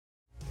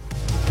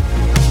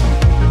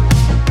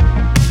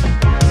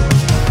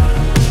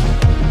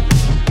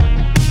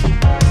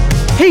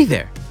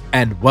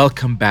and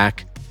welcome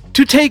back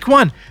to Take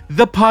One,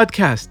 the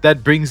podcast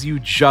that brings you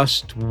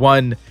just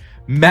one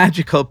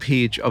magical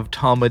page of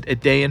Talmud a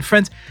day. And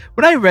friends,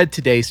 when I read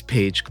today's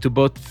page,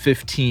 Ketubot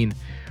 15,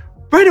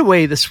 right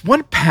away, this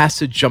one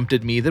passage jumped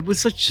at me that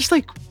was just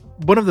like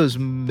one of those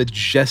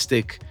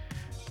majestic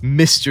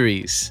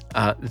mysteries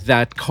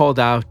that called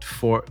out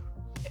for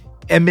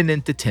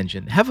eminent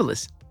attention. Have a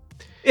listen.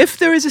 If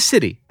there is a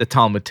city, the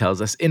Talmud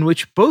tells us, in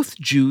which both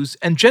Jews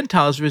and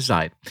Gentiles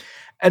reside,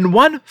 and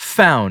one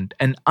found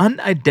an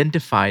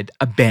unidentified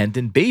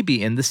abandoned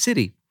baby in the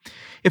city.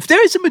 If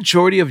there is a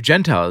majority of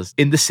Gentiles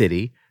in the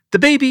city, the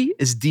baby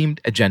is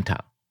deemed a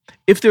Gentile.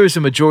 If there is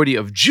a majority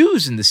of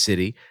Jews in the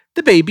city,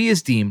 the baby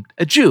is deemed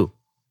a Jew.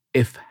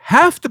 If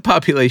half the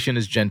population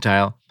is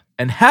Gentile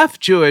and half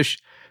Jewish,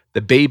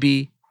 the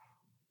baby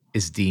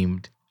is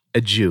deemed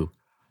a Jew.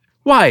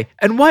 Why?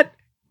 And what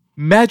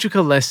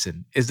magical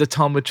lesson is the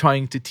Talmud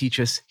trying to teach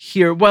us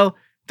here? Well,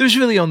 there's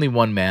really only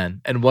one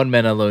man and one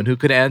man alone who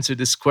could answer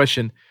this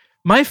question.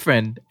 My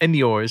friend and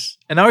yours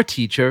and our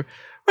teacher,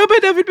 Rabbi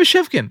David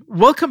Bashevkin.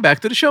 Welcome back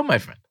to the show, my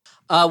friend.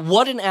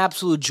 What an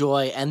absolute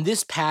joy. And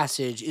this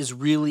passage is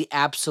really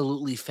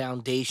absolutely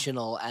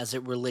foundational as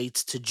it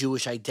relates to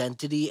Jewish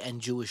identity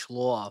and Jewish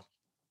law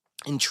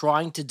in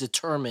trying to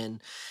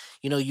determine,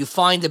 you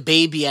find a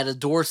baby at a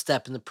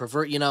doorstep and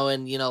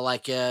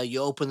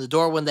you open the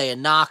door one day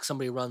and knock,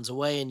 somebody runs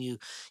away and you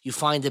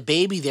find a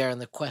baby there.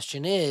 And the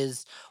question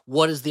is,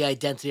 what is the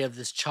identity of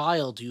this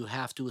child? Do you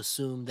have to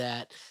assume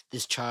that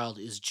this child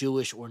is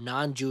Jewish or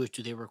non-Jewish?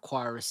 Do they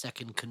require a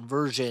second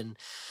conversion?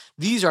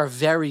 These are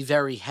very,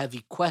 very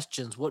heavy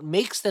questions. What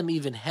makes them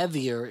even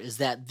heavier is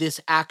that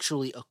this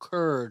actually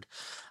occurred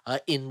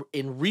in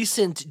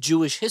recent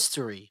Jewish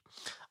history.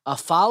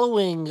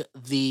 Following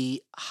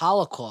the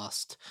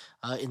Holocaust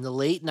in the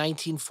late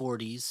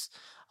 1940s,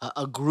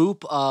 a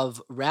group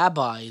of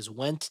rabbis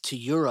went to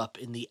Europe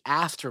in the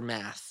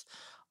aftermath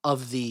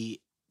of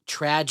the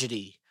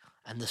tragedy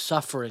and the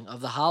suffering of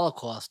the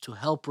Holocaust to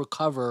help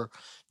recover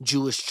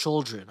Jewish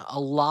children. A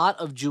lot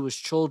of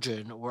Jewish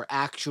children were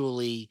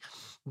actually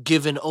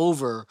given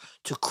over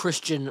to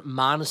Christian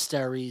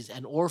monasteries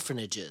and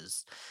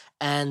orphanages.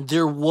 And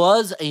there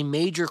was a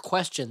major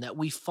question that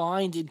we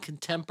find in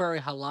contemporary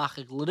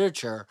halachic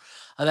literature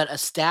about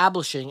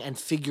establishing and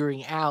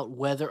figuring out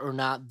whether or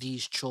not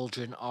these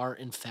children are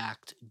in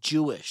fact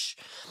Jewish.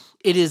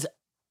 It is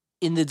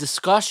in the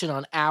discussion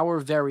on our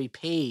very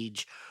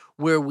page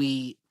where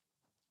we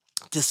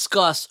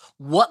discuss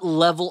what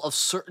level of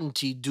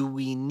certainty do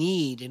we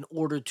need in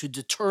order to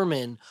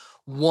determine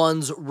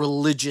one's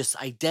religious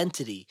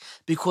identity,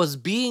 because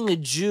being a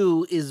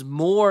Jew is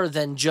more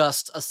than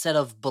just a set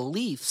of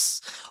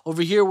beliefs.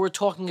 Over here, we're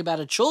talking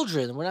about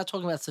children. We're not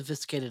talking about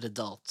sophisticated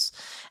adults.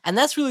 And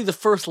that's really the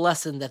first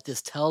lesson that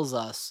this tells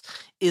us,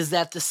 is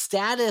that the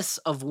status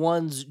of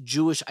one's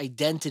Jewish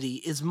identity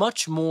is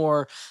much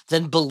more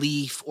than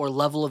belief or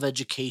level of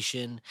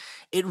education.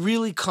 It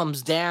really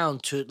comes down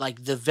to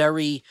the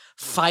very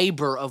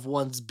fiber of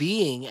one's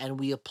being, and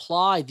we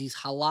apply these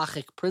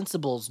halachic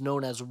principles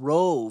known as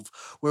rove,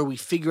 where we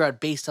figure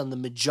out based on the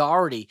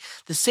majority,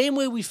 the same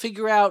way we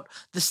figure out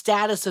the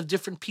status of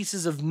different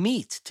pieces of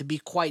meat, to be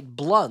quite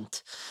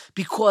blunt,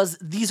 because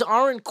these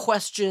aren't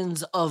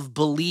questions of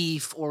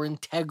belief or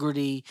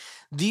integrity.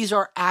 These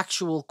are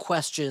actual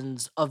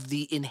questions of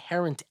the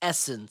inherent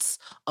essence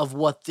of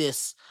what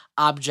this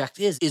object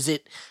is. Is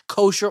it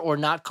kosher or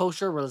not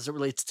kosher as it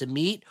relates to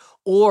meat?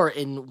 Or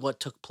in what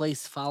took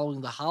place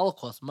following the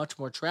Holocaust, much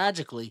more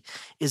tragically,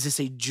 is this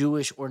a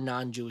Jewish or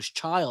non-Jewish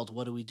child?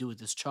 What do we do with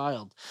this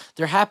child?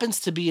 There happens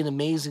to be an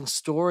amazing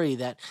story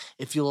that,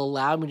 if you'll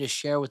allow me to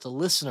share with the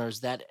listeners,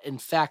 that in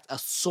fact a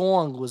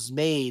song was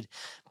made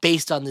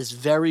based on this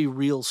very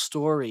real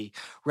story.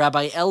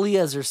 Rabbi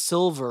Eliezer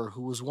Silver,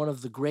 who was one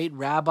of the great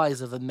rabbis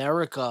of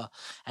America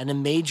and a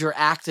major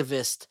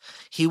activist,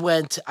 he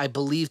went, I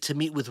believe, to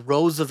meet with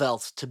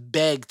Roosevelt to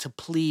beg, to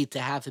plead, to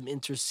have him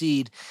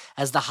intercede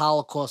as the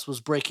Holocaust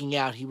was breaking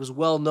out. He was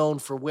well known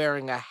for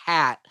wearing a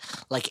hat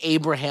like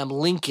Abraham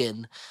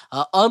Lincoln.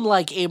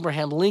 Unlike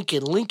Abraham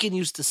Lincoln, Lincoln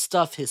used to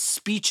stuff his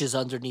speeches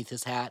underneath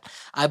his hat.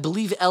 I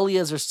believe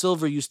Eliezer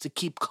Silver used to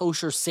keep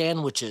kosher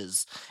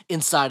sandwiches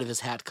inside of his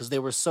hat because they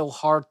were so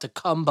hard to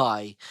come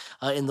by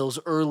in those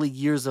early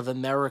years of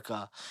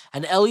America.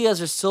 And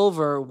Eliezer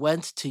Silver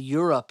went to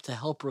Europe to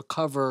help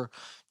recover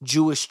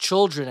Jewish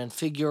children and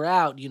figure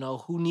out,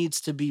 who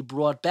needs to be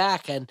brought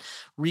back and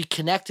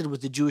reconnected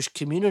with the Jewish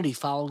community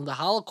following the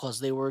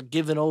Holocaust. They were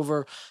given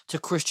over to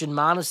Christian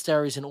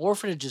monasteries and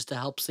orphanages to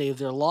help save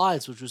their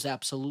lives, which was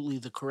absolutely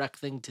the correct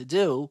thing to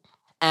do.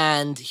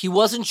 And he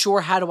wasn't sure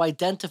how to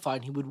identify.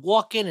 And he would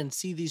walk in and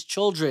see these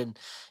children,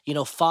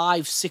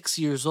 5, 6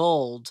 years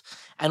old.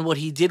 And what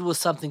he did was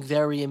something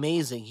very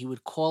amazing. He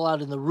would call out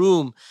in the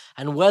room,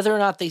 and whether or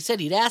not they said,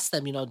 he'd ask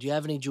them, do you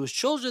have any Jewish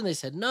children? They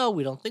said, no,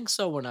 we don't think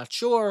so. We're not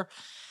sure.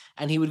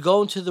 And he would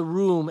go into the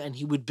room and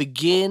he would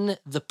begin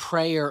the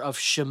prayer of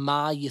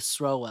Shema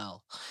Yisroel.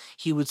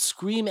 He would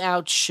scream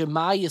out,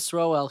 Shema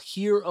Yisroel,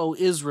 hear, O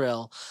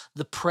Israel,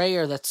 the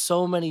prayer that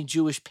so many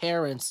Jewish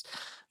parents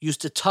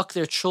used to tuck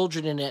their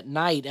children in at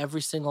night,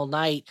 every single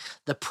night,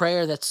 the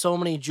prayer that so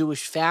many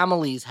Jewish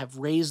families have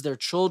raised their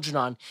children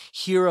on,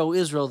 Hear, O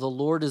Israel, the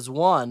Lord is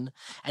one.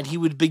 And he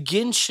would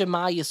begin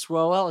Shema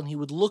Yisroel, and he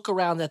would look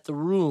around at the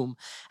room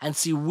and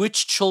see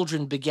which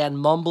children began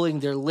mumbling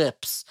their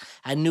lips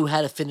and knew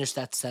how to finish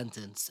that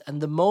sentence.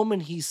 And the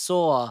moment he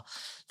saw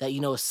that, a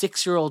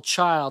 6-year-old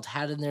child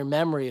had in their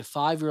memory, a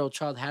 5-year-old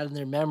child had in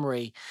their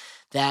memory,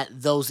 that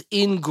those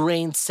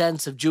ingrained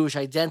sense of Jewish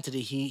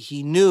identity,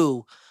 he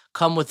knew,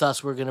 come with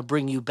us, we're going to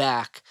bring you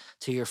back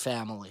to your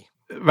family.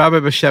 Rabbi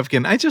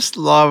Bashevkin, I just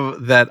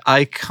love that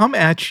I come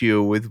at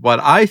you with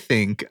what I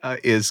think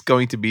is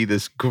going to be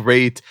this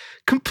great,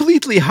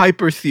 completely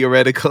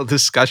hyper-theoretical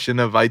discussion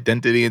of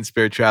identity and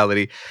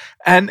spirituality.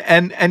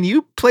 And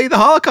you play the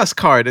Holocaust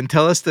card and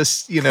tell us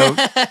this,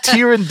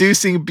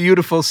 tear-inducing,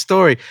 beautiful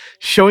story,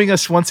 showing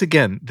us once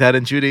again that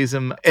in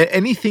Judaism,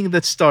 anything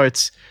that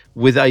starts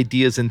with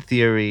ideas and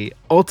theory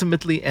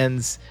ultimately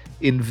ends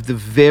in the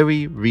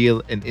very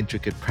real and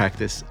intricate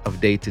practice of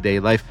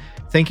day-to-day life.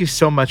 Thank you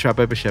so much,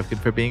 Rabbi Bashevkin,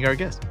 for being our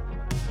guest.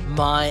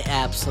 My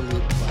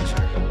absolute pleasure.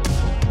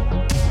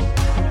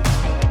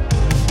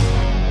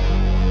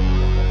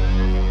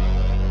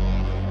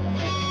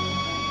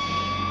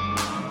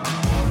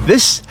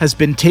 This has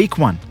been Take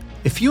One.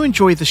 If you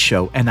enjoy the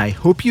show, and I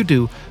hope you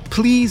do,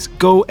 please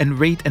go and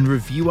rate and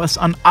review us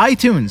on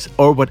iTunes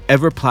or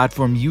whatever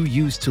platform you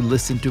use to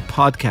listen to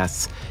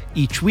podcasts.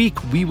 Each week,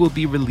 we will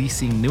be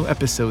releasing new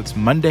episodes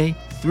Monday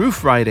through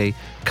Friday,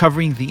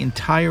 covering the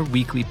entire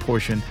weekly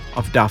portion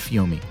of Daf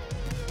Yomi.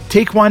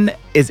 Take One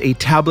is a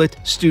Tablet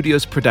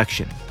Studios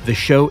production. The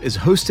show is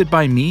hosted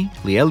by me,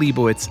 Liel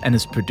Leibowitz, and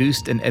is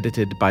produced and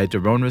edited by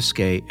Daron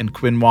Ruskay and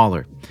Quinn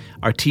Waller.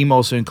 Our team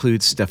also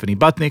includes Stephanie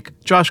Butnick,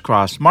 Josh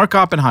Cross, Mark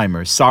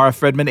Oppenheimer, Sarah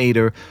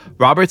Fredman-Ader,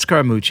 Robert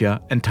Scaramuccia,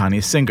 and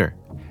Tanya Singer.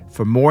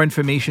 For more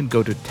information,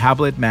 go to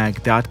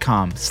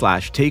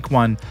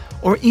tabletmag.com/takeone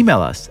or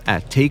email us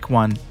at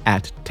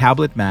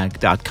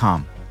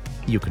takeone@tabletmag.com.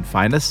 You can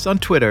find us on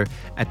Twitter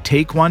at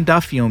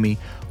TakeOneDafyomi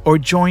or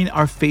join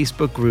our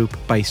Facebook group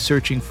by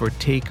searching for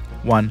Take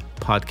One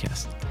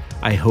Podcast.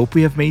 I hope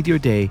we have made your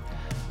day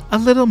a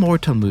little more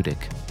Talmudic,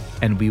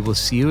 and we will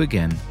see you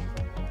again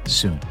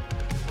soon.